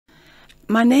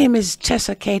My name is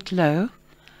Tessa Kate Lowe,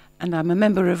 and I'm a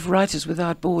member of Writers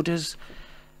Without Borders,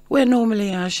 where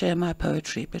normally I share my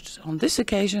poetry, but on this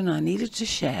occasion I needed to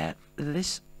share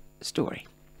this story,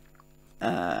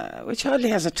 which hardly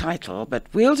has a title, but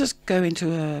we'll just go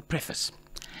into a preface.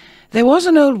 There was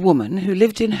an old woman who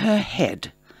lived in her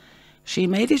head. She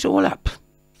made it all up.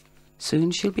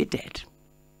 Soon she'll be dead.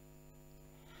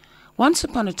 Once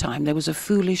upon a time there was a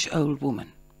foolish old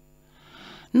woman.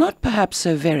 Not perhaps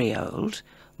so very old,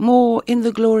 more in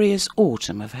the glorious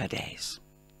autumn of her days.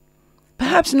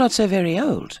 Perhaps not so very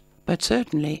old, but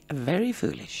certainly very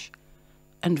foolish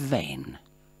and vain.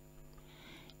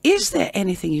 Is there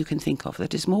anything you can think of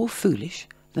that is more foolish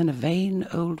than a vain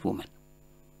old woman?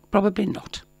 Probably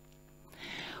not.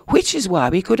 Which is why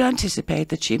we could anticipate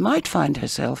that she might find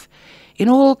herself in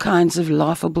all kinds of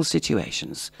laughable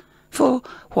situations. For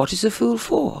what is a fool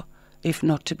for, if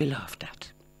not to be laughed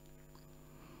at?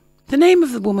 The name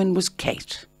of the woman was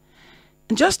Kate,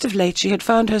 and just of late she had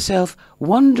found herself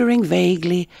wandering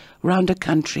vaguely round a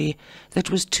country that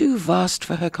was too vast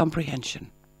for her comprehension.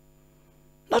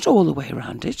 Not all the way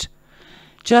round it,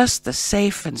 just the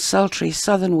safe and sultry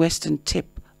southern western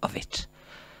tip of it,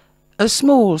 a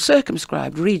small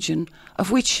circumscribed region of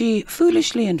which she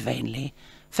foolishly and vainly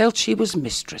felt she was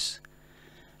mistress,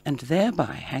 and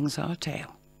thereby hangs our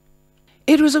tale.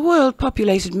 It was a world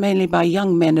populated mainly by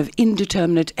young men of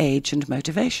indeterminate age and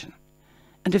motivation,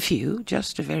 and a few,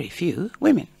 just a very few,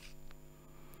 women.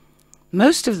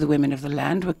 Most of the women of the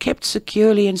land were kept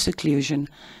securely in seclusion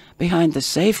behind the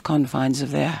safe confines of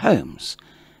their homes,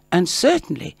 and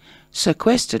certainly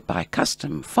sequestered by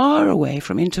custom far away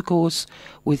from intercourse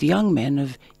with young men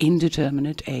of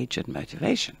indeterminate age and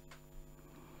motivation.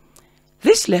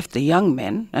 This left the young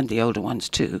men, and the older ones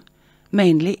too,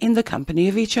 mainly in the company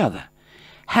of each other,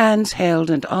 hands held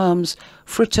and arms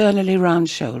fraternally round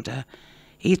shoulder,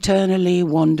 eternally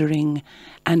wandering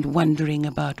and wondering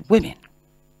about women.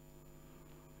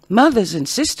 Mothers and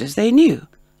sisters they knew,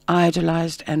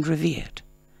 idolized and revered,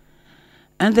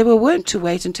 and they were wont to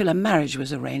wait until a marriage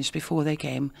was arranged before they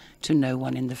came to know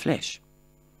one in the flesh.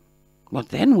 What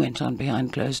then went on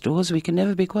behind closed doors we can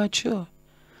never be quite sure,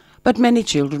 but many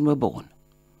children were born.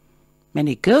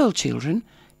 Many girl children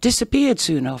disappeared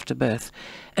soon after birth,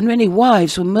 and many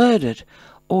wives were murdered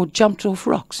or jumped off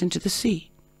rocks into the sea.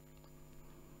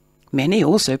 Many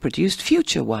also produced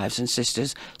future wives and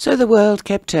sisters, so the world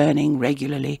kept turning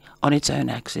regularly on its own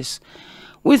axis,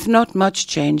 with not much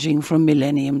changing from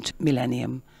millennium to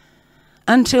millennium,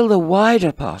 until the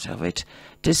wider part of it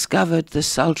discovered the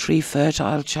sultry,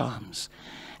 fertile charms,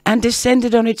 and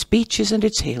descended on its beaches and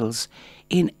its hills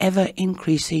in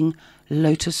ever-increasing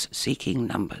lotus-seeking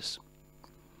numbers.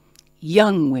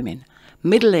 Young women,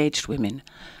 middle-aged women,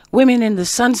 women in the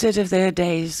sunset of their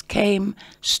days came,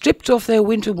 stripped off their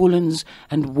winter woolens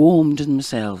and warmed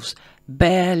themselves,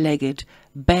 bare-legged,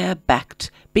 bare-backed,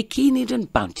 bikinied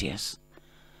and bounteous,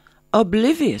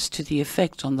 oblivious to the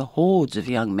effect on the hordes of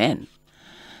young men,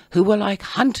 who were like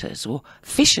hunters or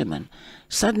fishermen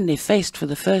suddenly faced for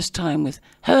the first time with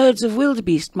herds of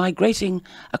wildebeest migrating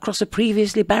across a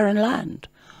previously barren land,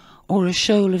 or a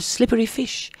shoal of slippery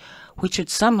fish which had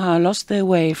somehow lost their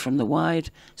way from the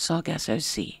wide Sargasso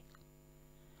Sea.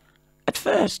 At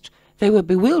first they were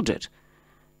bewildered,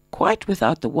 quite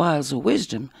without the wiles or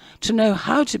wisdom to know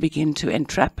how to begin to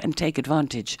entrap and take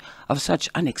advantage of such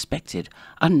unexpected,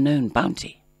 unknown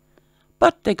bounty.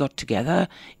 But they got together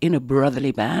in a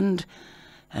brotherly band,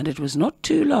 and it was not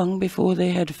too long before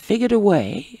they had figured a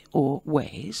way, or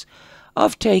ways,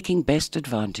 of taking best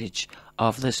advantage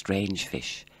of the strange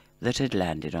fish that had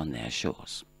landed on their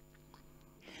shores.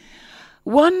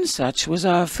 One such was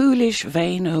our foolish,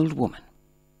 vain old woman.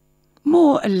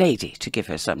 More a lady, to give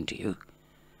her some due.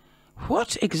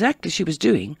 What exactly she was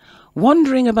doing,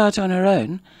 wandering about on her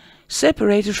own,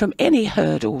 separated from any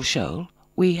herd or shoal,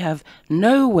 we have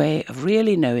no way of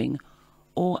really knowing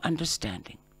or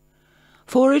understanding,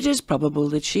 for it is probable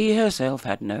that she herself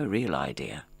had no real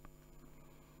idea.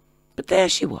 But there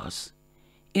she was,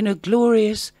 in a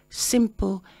glorious,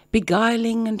 simple,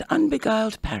 beguiling and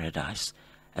unbeguiled paradise,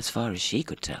 as far as she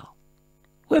could tell,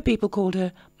 where people called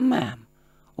her ma'am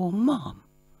or ma'am,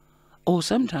 or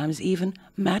sometimes even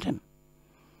madam,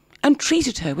 and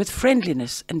treated her with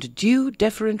friendliness and due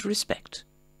deferent respect.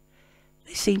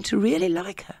 They seemed to really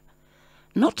like her,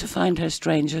 not to find her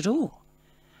strange at all,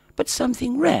 but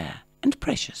something rare and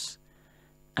precious,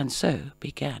 and so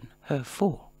began her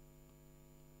fall.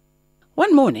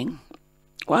 One morning,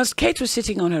 whilst Kate was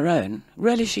sitting on her own,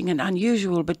 relishing an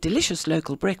unusual but delicious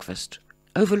local breakfast,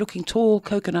 overlooking tall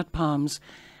coconut palms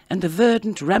and the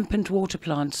verdant, rampant water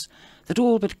plants that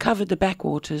all but covered the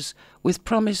backwaters with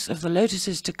promise of the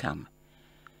lotuses to come.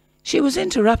 She was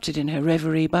interrupted in her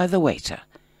reverie by the waiter,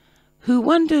 who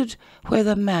wondered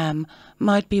whether ma'am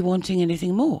might be wanting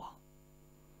anything more.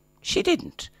 She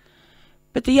didn't,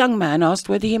 but the young man asked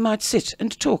whether he might sit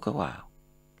and talk a while.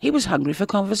 He was hungry for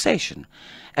conversation,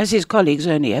 as his colleagues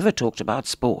only ever talked about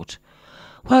sport,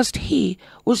 whilst he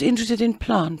was interested in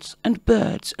plants and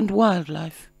birds and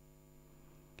wildlife.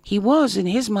 He was, in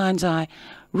his mind's eye,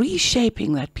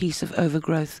 reshaping that piece of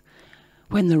overgrowth.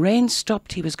 When the rain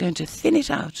stopped, he was going to thin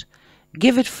it out,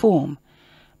 give it form,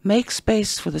 make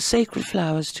space for the sacred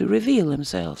flowers to reveal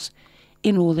themselves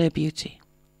in all their beauty.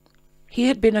 He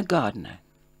had been a gardener.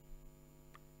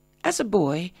 As a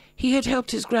boy, he had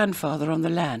helped his grandfather on the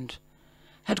land,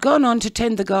 had gone on to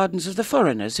tend the gardens of the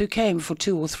foreigners who came for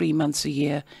 2 or 3 months a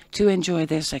year to enjoy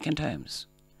their second homes.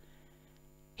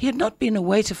 He had not been a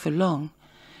waiter for long,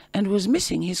 and was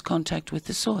missing his contact with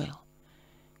the soil,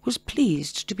 was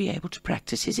pleased to be able to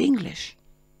practice his English.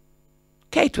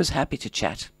 Kate was happy to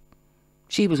chat.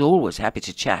 She was always happy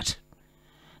to chat.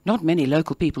 Not many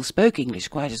local people spoke English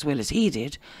quite as well as he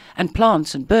did, and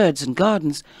plants and birds and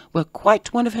gardens were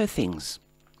quite one of her things.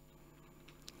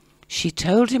 She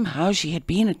told him how she had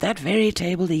been at that very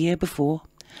table the year before,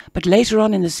 but later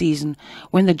on in the season,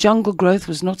 when the jungle growth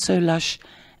was not so lush,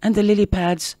 and the lily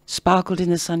pads sparkled in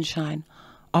the sunshine,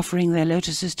 offering their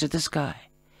lotuses to the sky.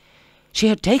 She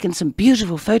had taken some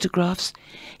beautiful photographs.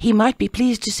 He might be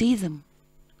pleased to see them.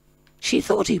 She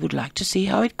thought he would like to see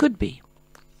how it could be.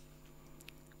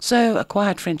 So a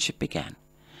quiet friendship began.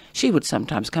 She would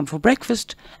sometimes come for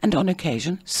breakfast, and on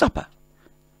occasion supper.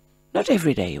 Not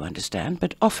every day, you understand,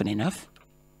 but often enough.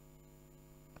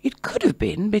 It could have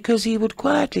been because he would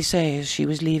quietly say as she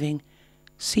was leaving,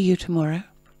 "See you tomorrow."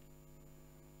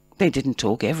 They didn't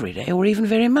talk every day, or even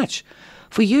very much,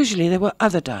 for usually there were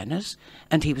other diners,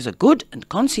 and he was a good and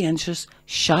conscientious,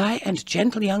 shy and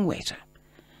gentle young waiter.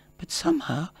 But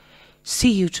somehow,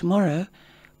 "See you tomorrow"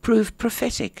 proved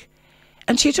prophetic,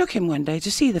 and she took him one day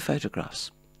to see the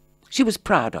photographs. She was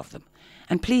proud of them,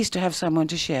 and pleased to have someone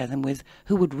to share them with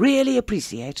who would really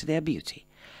appreciate their beauty,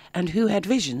 and who had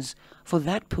visions for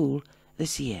that pool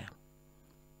this year.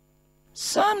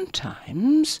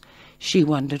 Sometimes she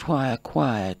wondered why a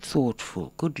quiet,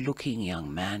 thoughtful, good-looking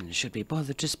young man should be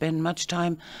bothered to spend much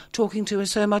time talking to a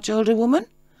so much older woman,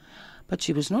 but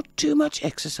she was not too much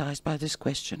exercised by this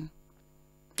question.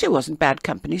 She wasn't bad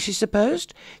company, she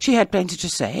supposed. She had plenty to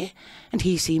say, and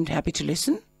he seemed happy to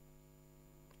listen.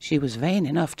 She was vain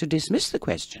enough to dismiss the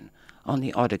question on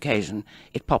the odd occasion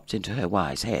it popped into her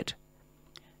wise head.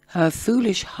 Her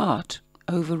foolish heart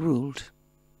overruled.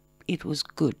 It was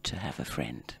good to have a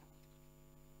friend.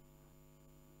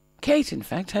 Kate, in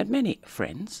fact, had many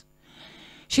friends.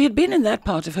 She had been in that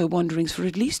part of her wanderings for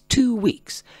at least 2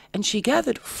 weeks, and she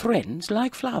gathered friends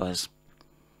like flowers.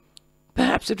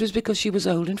 Perhaps it was because she was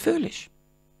old and foolish.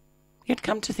 Yet,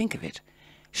 come to think of it,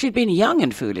 she'd been young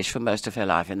and foolish for most of her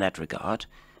life in that regard.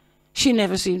 She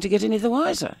never seemed to get any the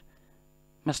wiser.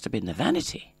 Must have been the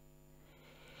vanity.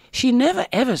 She never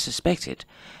ever suspected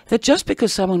that just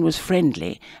because someone was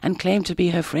friendly and claimed to be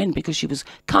her friend because she was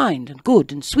kind and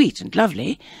good and sweet and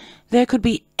lovely, there could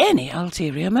be any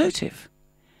ulterior motive.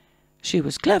 She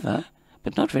was clever,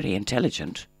 but not very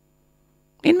intelligent.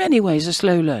 In many ways a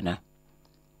slow learner.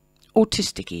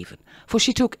 Autistic even, for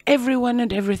she took everyone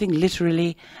and everything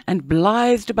literally and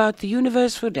blithed about the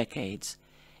universe for decades,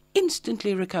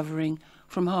 instantly recovering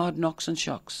from hard knocks and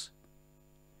shocks.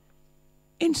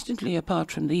 Instantly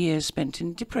apart from the years spent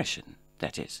in depression,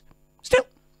 that is. Still,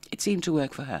 it seemed to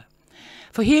work for her.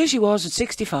 For here she was at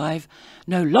 65,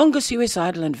 no longer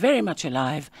suicidal and very much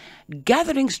alive,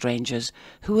 gathering strangers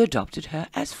who adopted her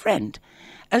as friend,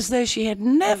 as though she had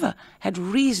never had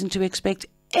reason to expect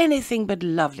anything but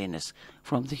loveliness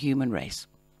from the human race.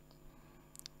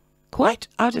 Quite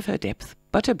out of her depth,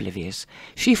 but oblivious,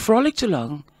 she frolicked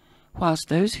along, whilst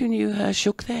those who knew her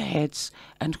shook their heads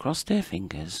and crossed their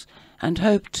fingers, and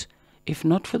hoped, if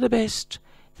not for the best,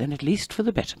 then at least for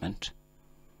the betterment.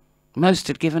 Most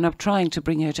had given up trying to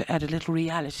bring her to add a little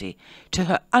reality to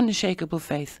her unshakable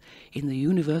faith in the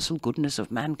universal goodness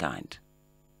of mankind.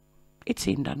 It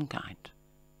seemed unkind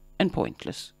and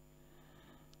pointless.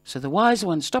 So the wise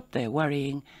one stopped their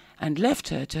worrying and left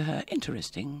her to her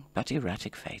interesting but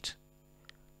erratic fate.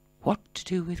 What to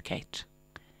do with Kate?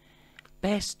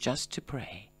 Best just to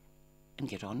pray and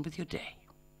get on with your day.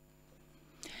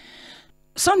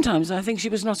 Sometimes I think she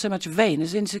was not so much vain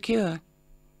as insecure.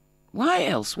 Why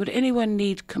else would anyone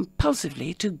need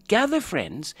compulsively to gather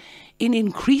friends in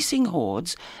increasing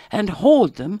hordes and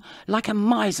hoard them like a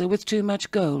miser with too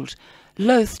much gold,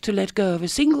 loath to let go of a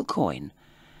single coin,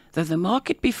 though the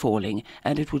market be falling,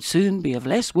 and it would soon be of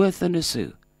less worth than a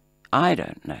sou. I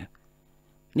don't know.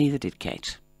 Neither did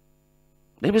Kate.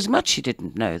 There was much she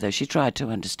didn't know, though she tried to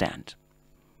understand.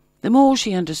 The more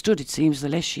she understood, it seems, the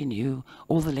less she knew,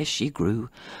 or the less she grew,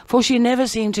 for she never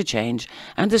seemed to change,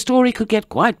 and the story could get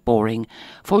quite boring,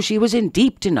 for she was in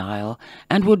deep denial,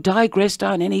 and would digress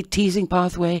down any teasing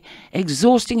pathway,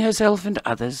 exhausting herself and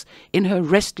others in her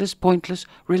restless, pointless,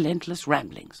 relentless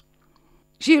ramblings.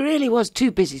 She really was too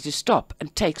busy to stop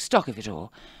and take stock of it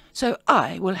all, so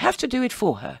I will have to do it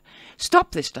for her,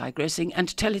 stop this digressing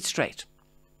and tell it straight.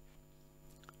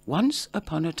 Once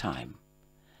upon a time,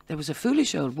 there was a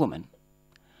foolish old woman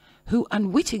who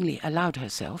unwittingly allowed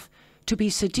herself to be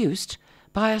seduced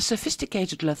by a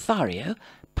sophisticated Lothario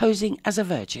posing as a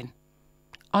virgin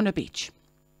on a beach.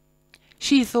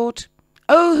 She thought,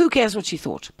 oh, who cares what she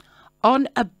thought, on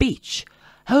a beach,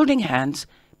 holding hands,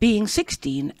 being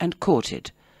 16 and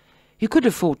courted. You could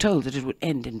have foretold that it would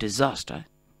end in disaster.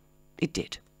 It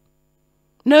did.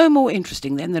 No more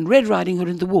interesting then than Red Riding Hood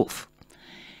and the Wolf.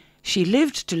 She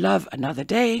lived to love another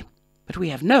day, but we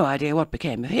have no idea what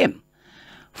became of him,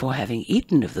 for having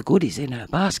eaten of the goodies in her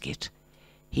basket,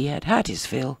 he had had his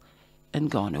fill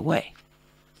and gone away.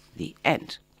 The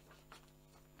end.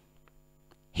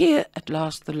 Here at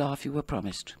last the laugh you were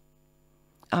promised.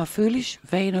 Our foolish,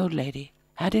 vain old lady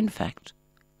had in fact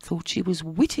thought she was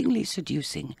wittingly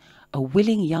seducing a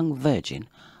willing young virgin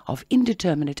of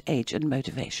indeterminate age and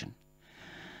motivation,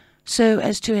 so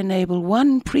as to enable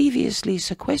one previously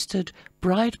sequestered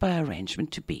bride by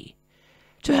arrangement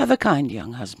to have a kind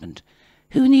young husband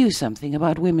who knew something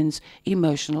about women's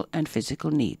emotional and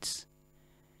physical needs.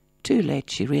 Too late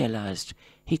she realized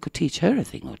he could teach her a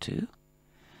thing or two.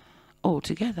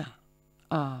 Altogether,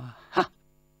 aha!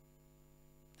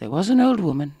 There was an old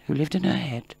woman who lived in her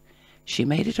head. She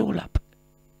made it all up.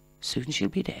 Soon she'll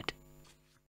be dead.